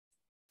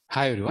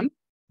Hi everyone.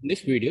 In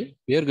this video,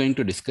 we are going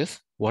to discuss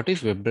what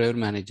is WebDriver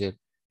Manager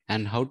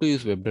and how to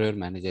use WebDriver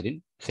Manager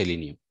in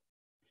Selenium.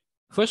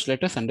 First,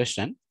 let us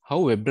understand how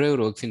WebDriver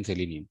works in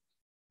Selenium.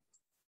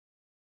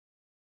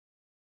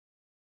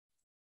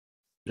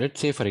 Let's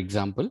say, for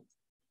example,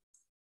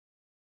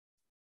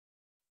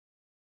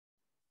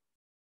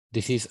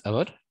 this is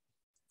our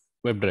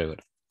WebDriver.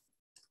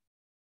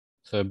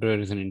 So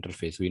WebDriver is an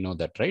interface. We know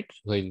that, right?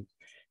 So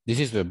this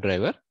is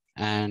WebDriver,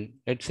 and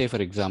let's say,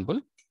 for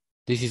example,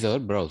 this is our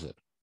browser.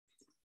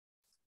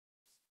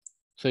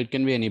 So it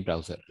can be any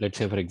browser. Let's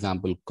say, for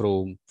example,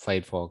 Chrome,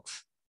 Firefox,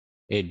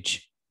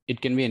 Edge.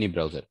 It can be any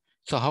browser.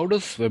 So how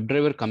does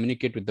WebDriver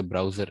communicate with the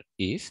browser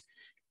is,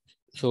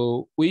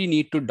 so we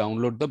need to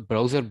download the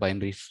browser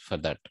binaries for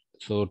that.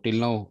 So till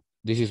now,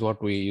 this is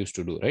what we used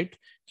to do, right?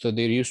 So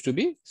there used to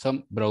be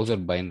some browser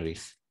binary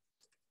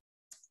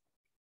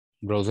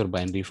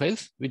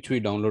files, which we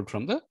download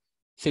from the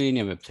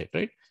Selenium website,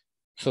 right?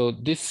 So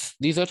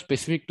these are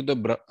specific to the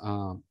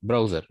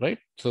browser, right?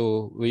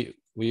 So we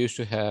used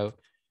to have,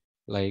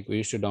 like, we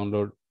used to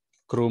download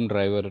Chrome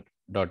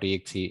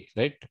driver.exe,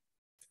 right?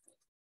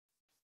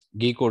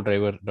 Gecko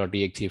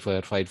driver.exe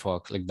for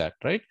Firefox, like that,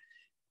 right?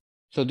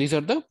 So these are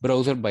the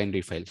browser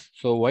binary files.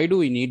 So why do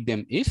we need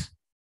them is,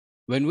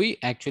 when we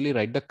actually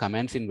write the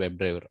commands in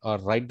WebDriver or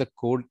write the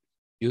code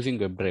using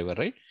WebDriver,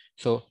 right?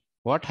 So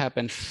what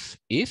happens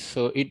is,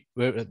 so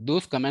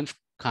those commands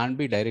can't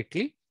be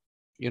directly,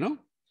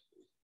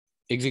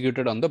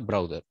 executed on the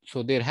browser.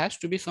 So there has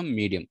to be some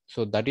medium.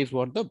 So that is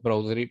what the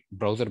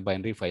browser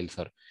binary files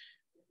are.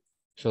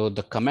 So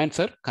the commands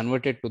are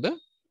converted to the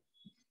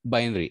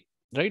binary,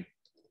 right?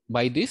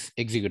 By these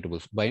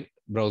executables, by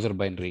browser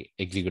binary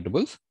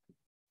executables.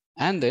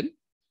 And then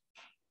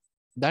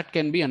that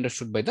can be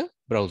understood by the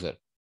browser.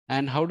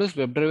 And how does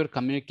WebDriver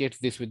communicate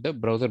this with the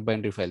browser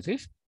binary files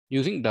is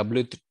using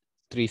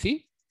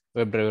W3C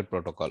WebDriver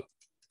protocol.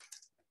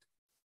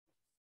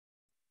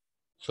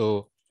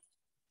 So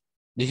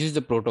this is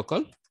the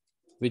protocol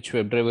which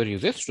WebDriver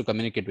uses to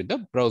communicate with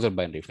the browser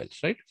binary files,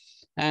 right?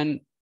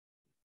 And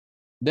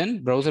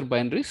then browser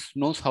binaries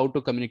knows how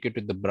to communicate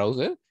with the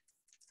browser,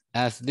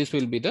 as this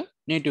will be the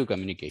native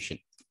communication.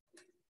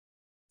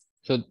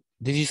 So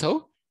this is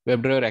how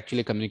WebDriver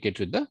actually communicates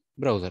with the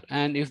browser.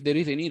 And if there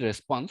is any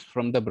response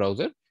from the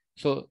browser,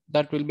 so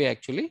that will be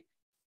actually,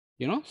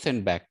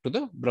 sent back to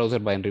the browser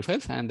binary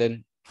files, and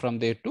then from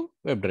there to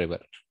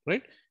WebDriver,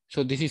 right?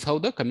 So this is how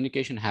the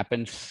communication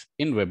happens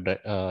in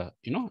WebDriver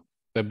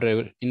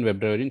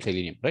in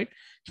Selenium, right?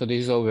 So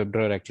this is how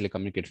WebDriver actually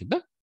communicates with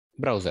the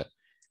browser.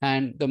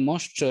 And the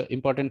most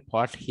important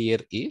part here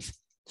is,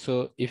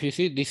 so if you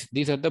see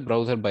these are the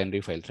browser binary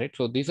files, right?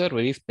 So these are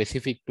very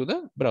specific to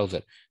the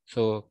browser.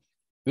 So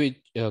with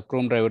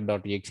Chrome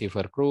driver.exe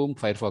for Chrome,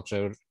 Firefox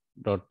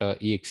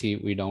driver.exe,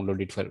 we download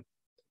it for,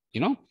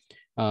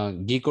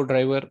 Gecko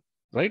driver,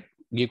 right?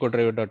 Gecko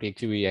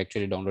driver.exe, we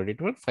actually download it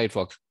for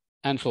Firefox,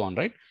 and so on,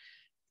 right?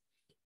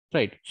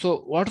 Right.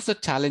 So what is the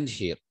challenge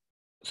here?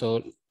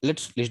 So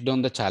let's list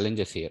down the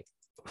challenges here.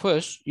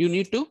 First, you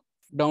need to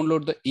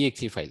download the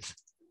exe files,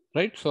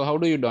 right? So how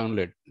do you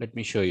download? Let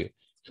me show you.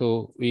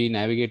 So we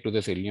navigate to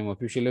the Selenium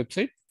official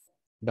website,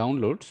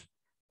 downloads,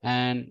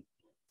 and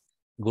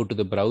go to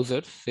the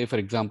browser. Say, for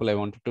example, I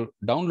wanted to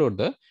download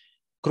the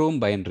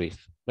Chrome binaries,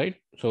 right?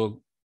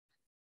 So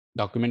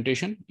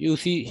documentation, you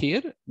see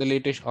here the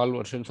latest all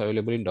versions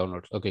available in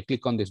downloads. Okay,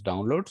 click on this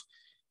downloads.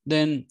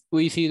 Then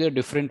we see the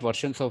different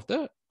versions of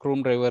the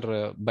Chrome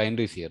driver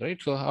binaries here,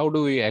 right? So how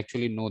do we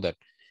actually know that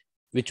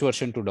which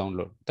version to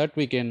download? That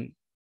we can,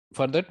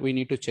 for that we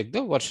need to check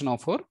the version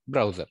of our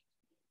browser.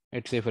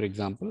 Let's say, for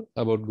example,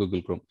 about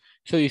Google Chrome.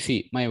 So you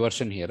see my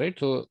version here, right?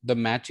 So the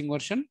matching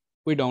version,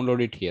 we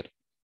download it here,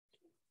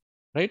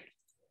 right?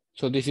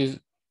 So this is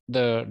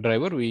the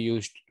driver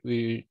we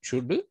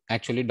should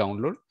actually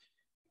download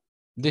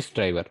this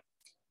driver,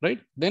 right?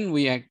 Then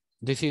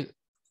this is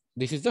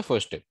the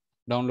first step,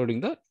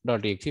 downloading the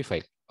 .exe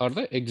file or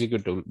the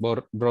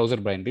executable browser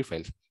binary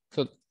files.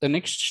 So the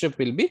next step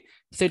will be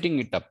setting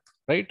it up,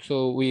 right?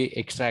 So we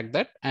extract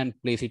that and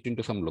place it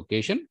into some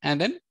location,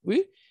 and then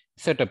we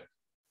set up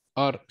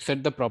or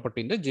set the property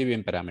in the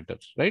JVM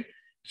parameters, right?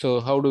 So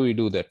how do we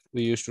do that?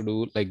 We used to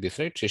do like this,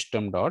 right?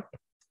 System dot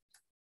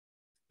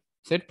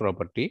set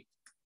property.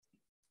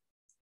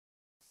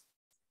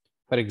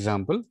 For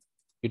example,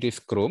 it is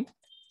Chrome.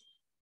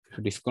 If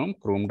it is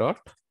Chrome dot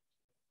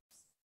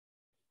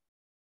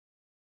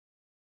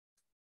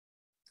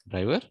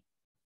driver,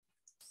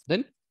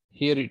 then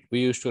here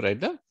we used to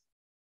write the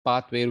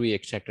path where we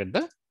extracted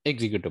the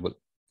executable,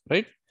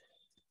 right?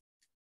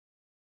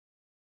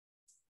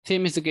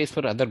 Same is the case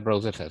for other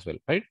browsers as well,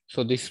 right?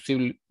 So this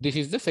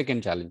is the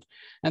second challenge.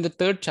 And the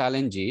third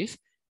challenge is,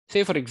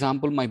 say, for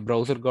example, my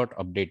browser got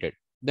updated,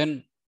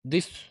 then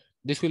this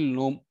will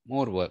no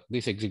more work,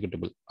 this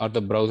executable or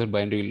the browser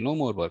binary will no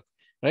more work,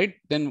 right?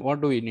 Then what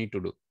do we need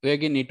to do? We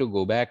again need to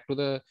go back to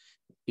the,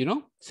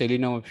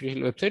 Selenium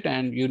official website,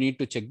 and you need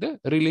to check the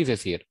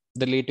releases here,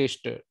 the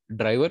latest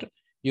driver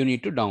you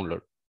need to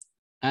download.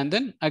 And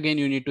then again,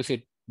 you need to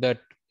set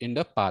that in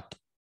the path.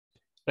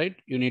 right?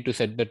 You need to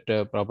set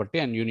that property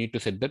and you need to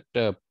set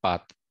that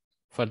path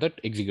for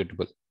that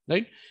executable,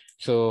 right?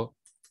 So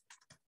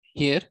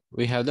here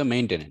we have the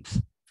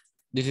maintenance.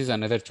 This is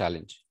another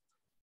challenge,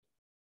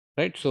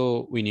 right?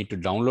 So we need to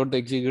download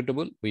the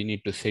executable, we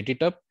need to set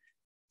it up,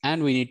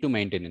 and we need to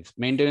maintenance.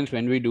 Maintenance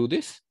when we do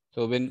this,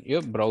 so when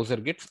your browser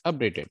gets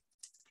updated,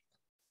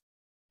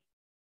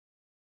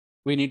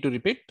 we need to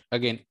repeat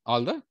again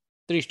all the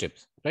 3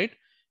 steps, right?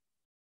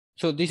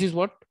 So this is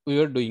what we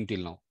were doing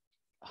till now.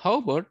 How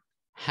about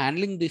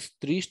handling these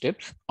 3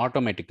 steps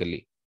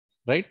automatically,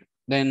 right?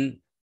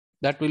 Then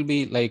that will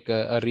be like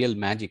a real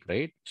magic,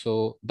 right?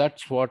 So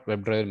that's what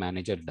WebDriver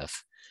Manager does.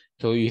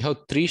 So you have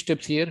 3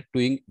 steps here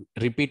doing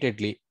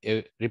repeatedly,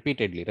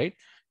 right?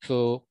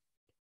 So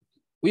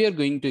we are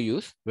going to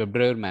use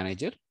WebDriver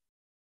Manager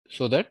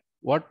so that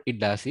what it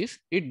does is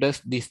it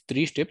does these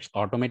 3 steps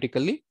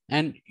automatically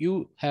and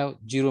you have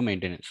 0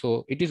 maintenance.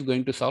 So it is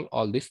going to solve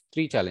all these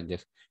 3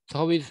 challenges. So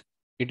how is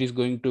it is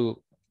going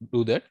to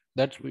do that?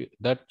 That's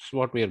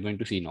what we are going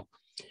to see now.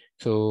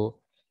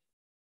 So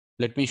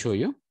let me show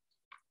you.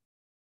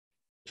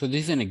 So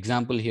this is an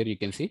example here. You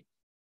can see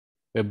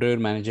WebDriver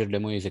Manager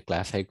demo is a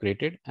class I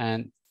created,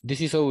 and this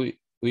is how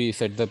we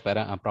set the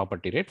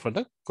property, right, for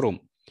the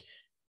Chrome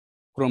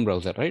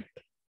browser, right?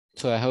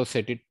 So I have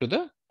set it to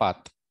the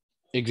path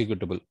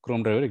executable,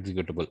 Chrome driver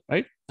executable,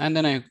 right? And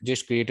then I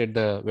just created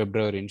the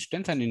WebDriver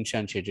instance and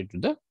instantiated to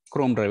the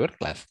Chrome driver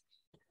class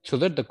so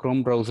that the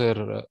Chrome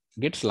browser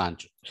gets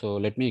launched. So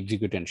let me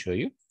execute and show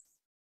you.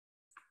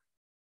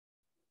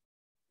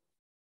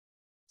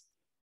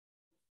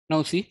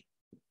 Now see,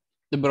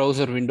 the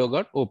browser window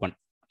got opened,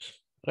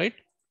 right?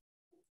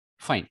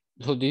 Fine.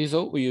 So this is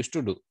how we used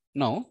to do.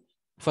 Now,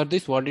 for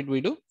this, what did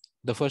we do?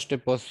 The first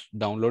step was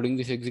downloading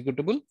this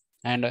executable,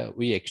 and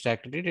we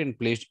extracted it and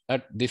placed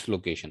at this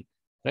location,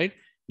 right?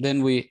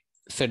 Then we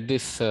set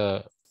this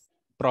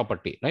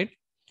property, right?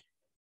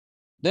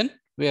 Then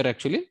we are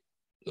actually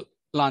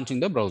launching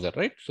the browser,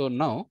 right? So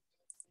now,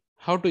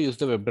 how to use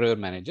the WebDriver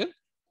Manager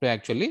to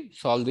actually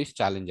solve these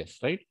challenges,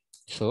 right?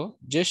 So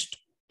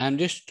I'm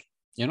just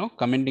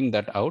commenting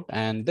that out,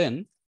 and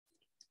then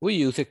we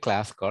use a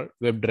class called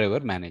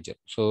WebDriver Manager.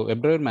 So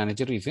WebDriver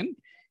Manager is an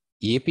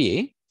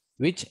API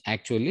which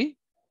actually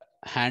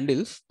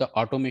handles the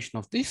automation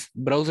of this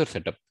browser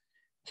setup.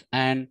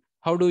 And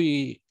how do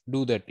we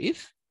do that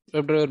is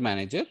WebDriver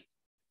Manager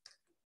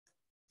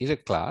is a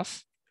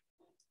class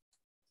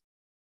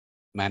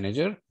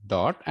manager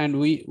dot, and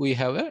we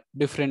have a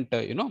different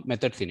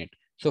methods in it.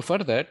 So for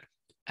that,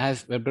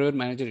 as WebDriver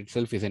Manager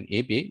itself is an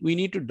API, we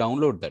need to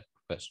download that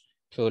first.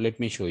 So let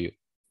me show you.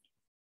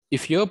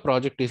 If your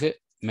project is a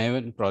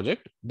Maven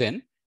project,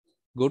 then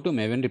go to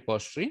Maven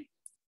repository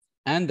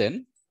and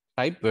then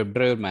type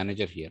WebDriver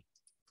Manager here.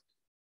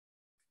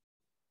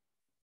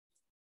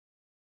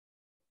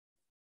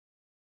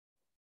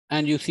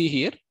 And you see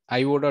here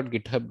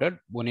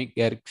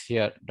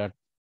io.github.bonegarixia.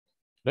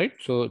 Right.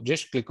 So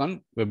just click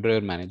on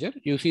WebDriver Manager.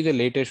 You see the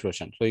latest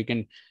version. So you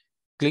can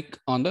click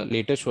on the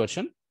latest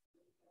version.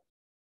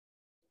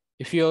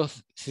 If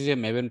this is a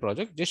Maven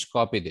project, just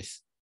copy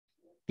this.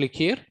 Click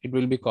here. It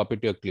will be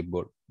copied to your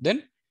clipboard.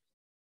 Then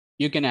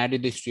you can add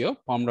this to your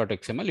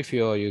pom.xml if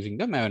you are using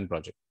the Maven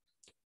project.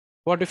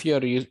 What if you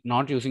are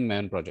not using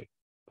Maven project?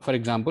 For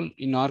example,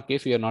 in our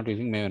case, we are not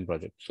using Maven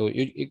project. So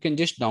you can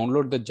just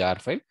download the jar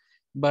file,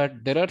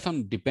 but there are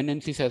some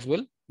dependencies as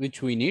well,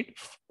 which we need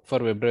for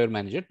WebDriver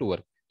Manager to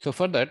work. So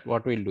for that,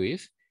 what we'll do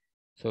is,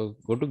 so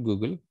go to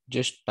Google,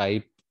 just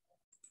type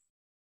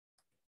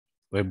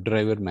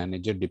WebDriver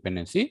Manager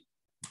dependency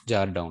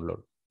jar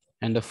download.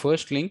 And the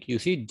first link you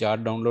see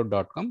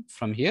jardownload.com.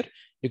 From here,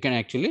 you can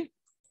actually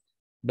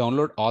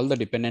download all the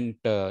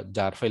dependent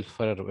jar files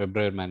for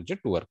WebDriver Manager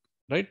to work,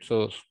 right?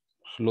 So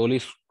slowly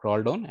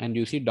scroll down and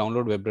you see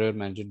download WebDriver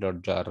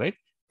Manager.jar, right?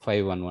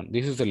 511.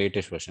 This is the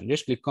latest version.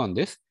 Just click on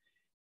this.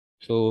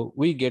 So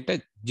we get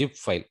a zip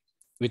file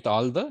with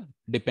all the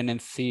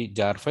dependency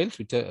jar files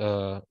which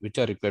are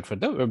required for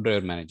the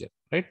WebDriver Manager,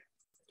 right?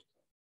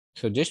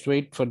 So just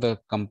wait for the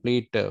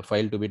complete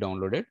file to be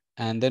downloaded,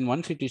 and then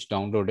once it is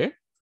downloaded,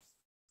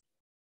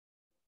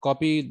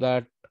 copy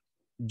that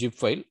zip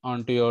file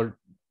onto your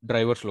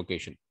driver's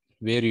location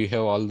where you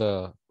have all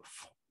the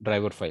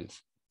driver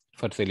files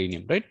for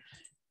Selenium, right?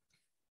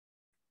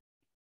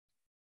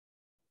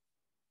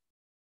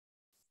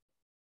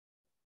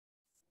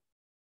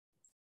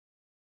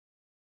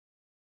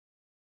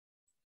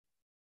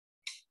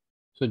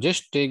 So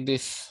just take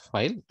this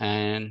file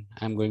and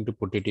I'm going to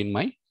put it in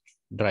my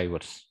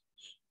drivers.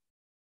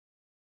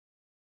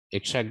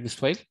 Extract this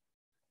file.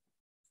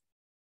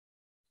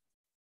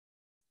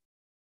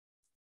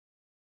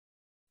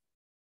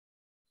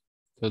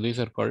 So these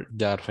are called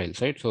jar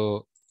files, right?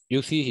 So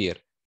you see here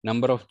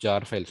number of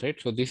jar files, right?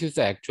 So this is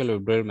the actual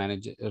WebDriver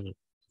Manager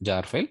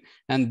jar file,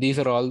 and these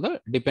are all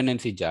the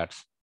dependency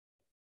jars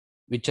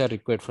which are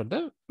required for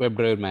the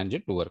WebDriver Manager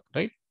to work,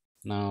 right?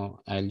 Now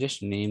I'll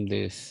just rename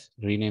this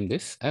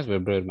as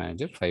WebDriver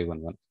Manager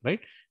 511, right?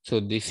 So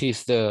this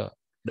is the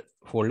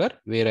folder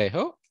where I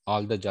have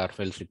all the jar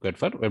files required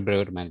for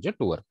WebDriver Manager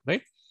to work,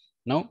 right?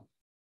 Now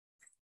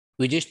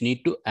we just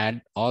need to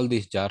add all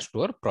these jars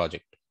to our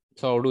project.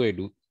 So how do I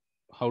do?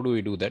 How do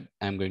we do that?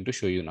 I'm going to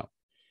show you now.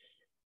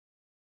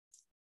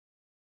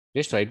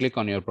 Just right click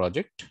on your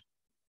project,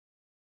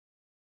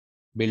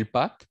 build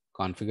path,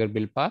 configure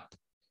build path,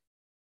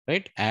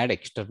 right? Add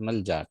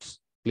external jars.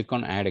 Click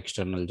on add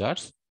external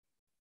jars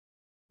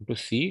to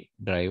see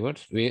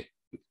drivers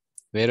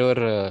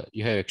wherever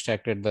you have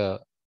extracted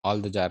all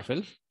the jar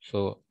files.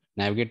 So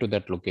navigate to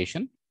that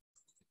location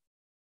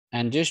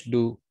and just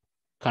do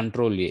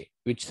Control A,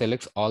 which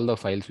selects all the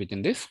files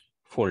within this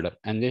folder,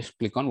 and just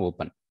click on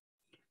open.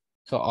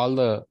 So all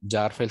the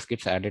jar files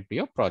gets added to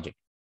your project.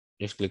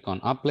 Just click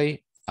on apply,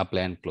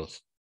 apply and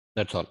close.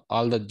 That's all.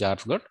 All the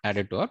jars got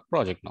added to our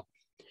project now.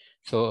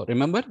 So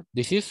remember,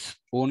 this is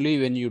only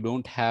when you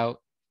don't have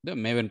the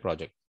Maven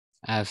project.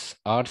 As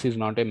ours is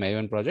not a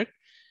Maven project,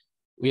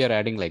 we are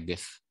adding like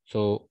this.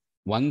 So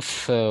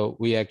once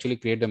we actually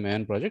create the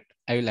Maven project,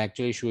 I will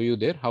actually show you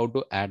there how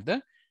to add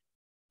the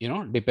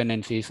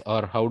dependencies,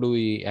 or how do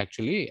we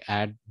actually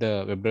add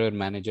the WebDriver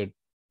manager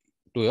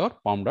to your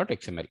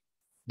pom.xml.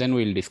 Then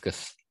we'll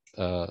discuss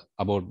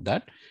about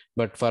that.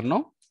 But for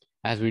now,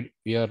 as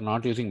we are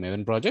not using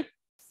Maven project,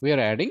 we are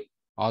adding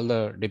all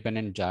the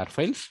dependent jar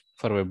files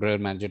for WebDriver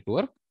manager to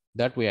work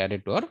that we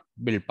added to our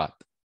build path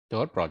to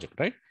our project,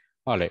 right?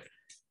 All right.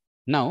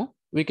 Now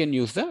we can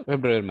use the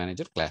WebDriver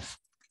manager class.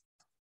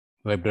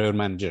 WebDriver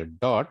manager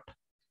dot.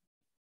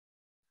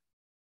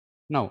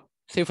 Now,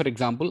 say for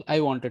example,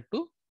 I wanted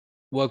to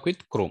work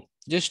with Chrome.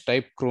 Just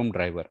type Chrome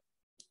driver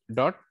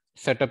dot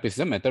setup is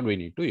the method we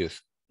need to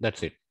use.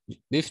 That's it.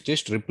 This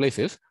just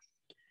replaces,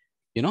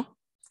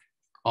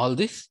 all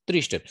these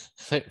three steps.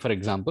 Say, for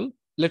example,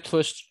 let's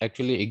first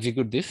actually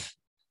execute this.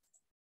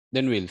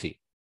 Then we'll see.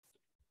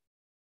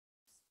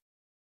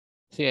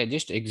 See, I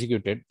just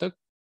executed the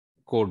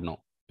code now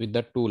with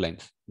the 2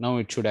 lines. Now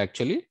it should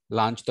actually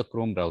launch the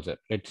Chrome browser.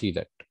 Let's see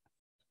that.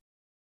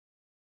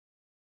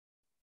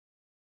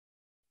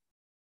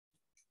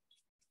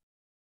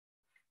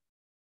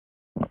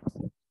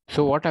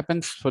 So what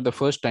happens for the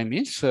first time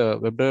is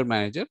WebDriver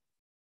Manager,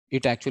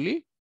 it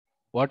actually,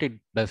 what it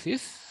does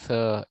is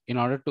in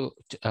order to,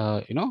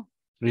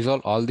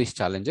 resolve all these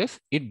challenges,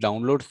 it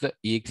downloads the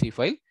exe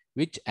file,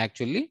 which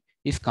actually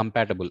is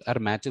compatible or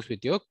matches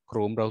with your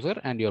Chrome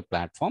browser and your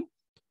platform,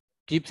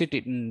 keeps it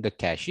in the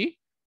cache,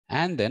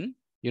 and then,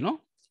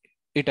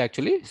 it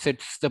actually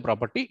sets the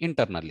property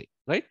internally,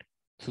 right?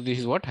 So this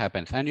is what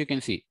happens. And you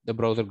can see the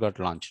browser got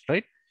launched,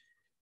 right?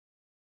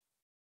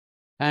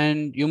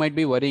 And you might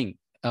be worrying,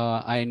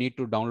 I need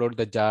to download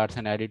the jars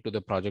and add it to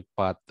the project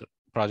path,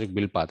 project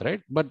build path,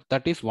 right? But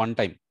that is one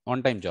time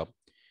job.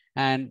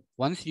 And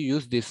once you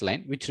use this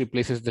line, which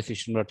replaces the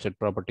system.set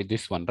property,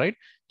 this one, right?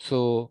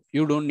 So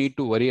you don't need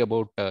to worry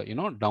about,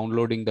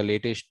 downloading the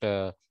latest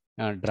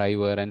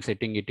driver and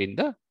setting it in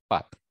the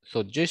path.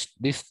 So just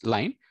this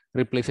line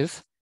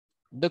replaces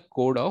the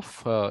code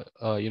of,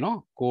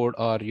 code,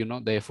 or,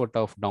 the effort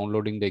of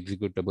downloading the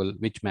executable,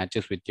 which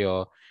matches with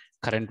your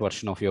current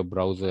version of your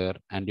browser,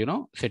 and,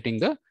 setting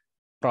the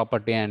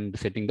property and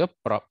setting the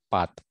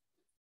path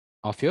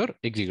of your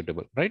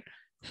executable, right?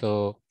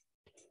 So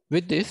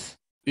with this,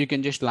 you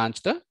can just launch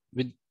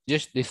with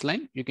just this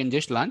line, you can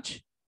just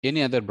launch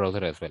any other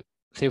browser as well.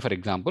 Say for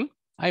example,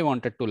 I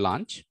wanted to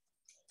launch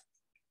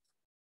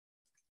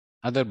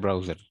other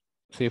browser.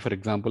 Say for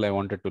example, I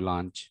wanted to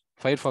launch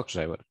Firefox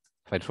driver,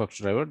 Firefox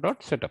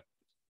driver.setup.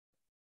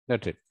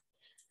 That's it.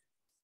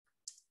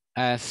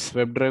 As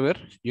WebDriver,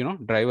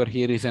 driver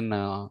here is an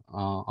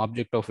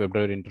object of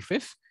WebDriver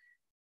interface.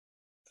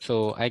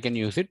 So I can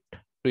use it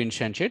to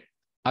instantiate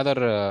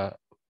other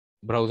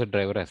browser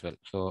driver as well.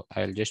 So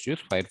I'll just use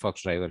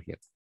Firefox driver here.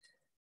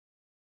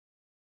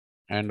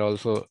 And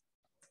also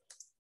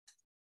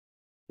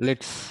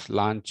let's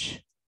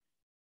launch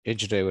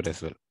Edge driver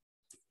as well.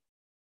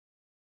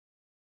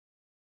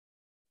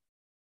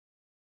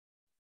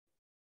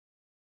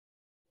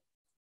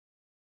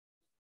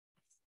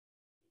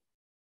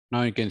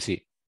 Now you can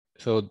see,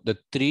 so the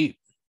 3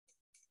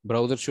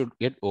 browsers should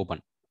get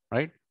open,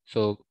 right?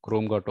 So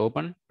Chrome got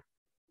open,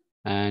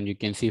 and you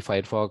can see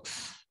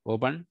Firefox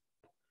open.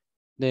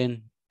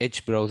 Then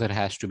Edge browser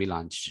has to be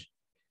launched.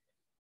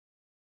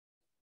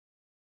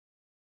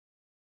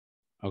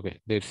 Okay,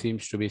 there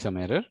seems to be some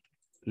error.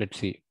 Let's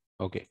see.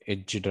 Okay,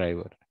 Edge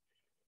driver.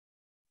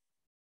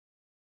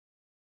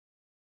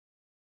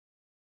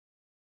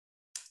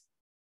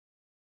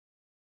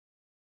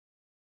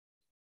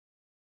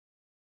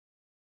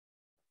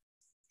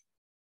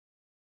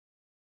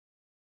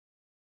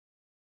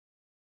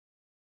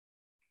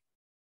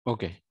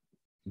 Okay,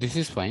 this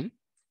is fine.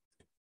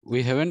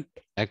 We haven't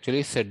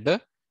actually set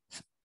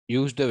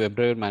use the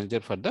WebDriver manager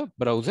for the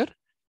browser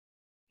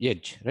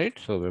Edge, right?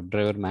 So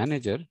WebDriver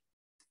manager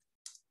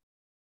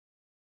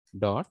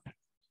dot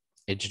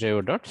Edge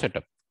driver dot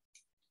setup.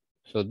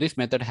 So this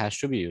method has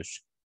to be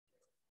used.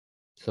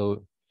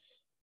 So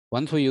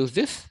once we use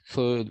this,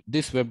 so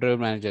this WebDriver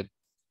manager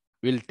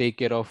will take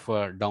care of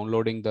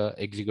downloading the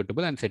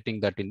executable and setting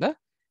that in the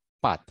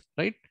path,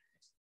 right?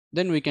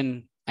 Then we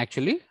can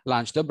actually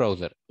launch the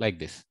browser like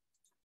this.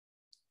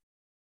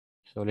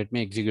 So let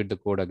me execute the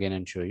code again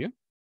and show you.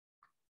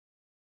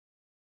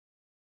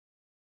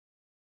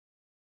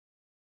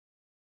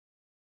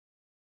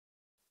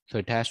 So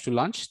it has to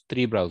launch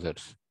 3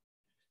 browsers.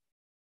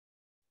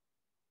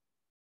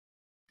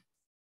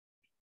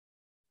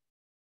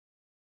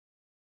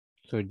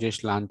 So it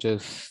just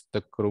launches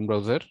the Chrome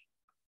browser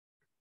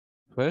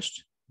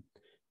first.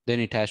 Then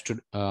it has to,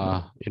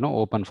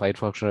 open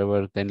Firefox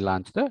driver, then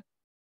launch the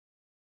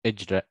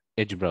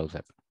Edge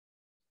browser.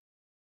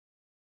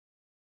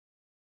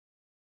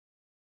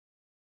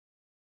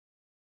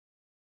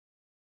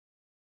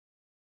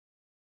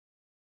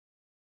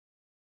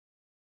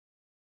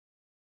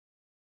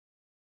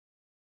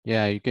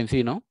 Yeah, you can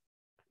see now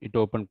it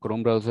opened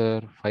Chrome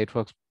browser,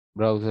 Firefox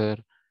browser,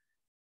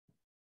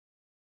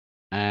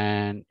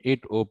 and it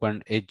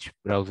opened Edge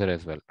browser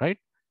as well, right?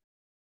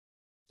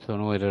 So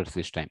no errors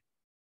this time.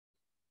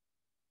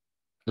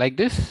 Like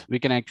this, we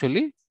can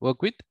actually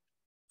work with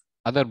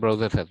other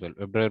browsers as well.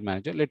 WebDriver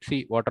Manager. Let's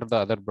see what are the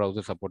other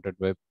browsers supported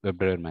by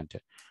WebDriver Manager.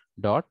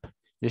 Dot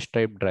list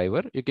type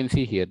driver. You can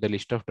see here the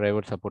list of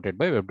drivers supported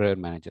by WebDriver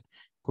Manager.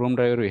 Chrome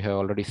driver we have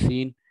already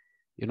seen.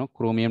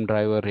 Chromium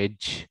driver,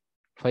 Edge,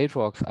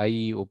 Firefox,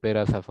 IE,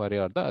 Opera, Safari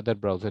are the other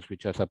browsers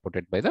which are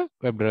supported by the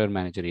WebDriver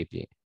Manager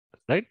API,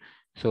 right?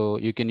 So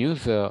you can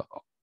use,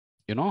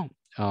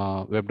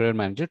 WebDriver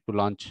Manager to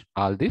launch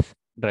all these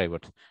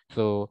drivers.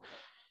 So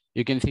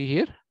you can see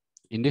here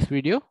in this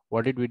video,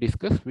 what did we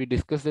discuss? We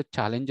discussed the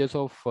challenges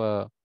of,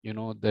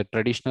 the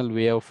traditional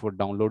way of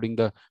downloading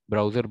the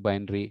browser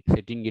binary,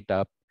 setting it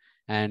up,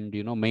 and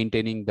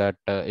maintaining that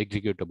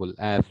executable.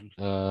 As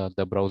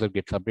the browser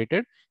gets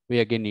updated, we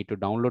again need to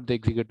download the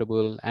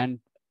executable and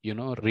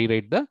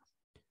rewrite the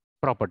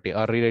property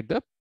or rewrite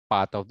the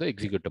path of the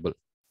executable,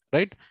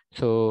 right?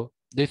 So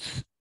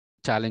this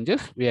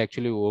challenges we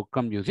actually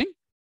overcome using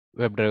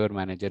WebDriver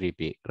Manager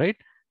API, right?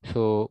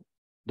 So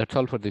that's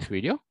all for this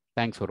video.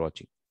 Thanks for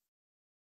watching.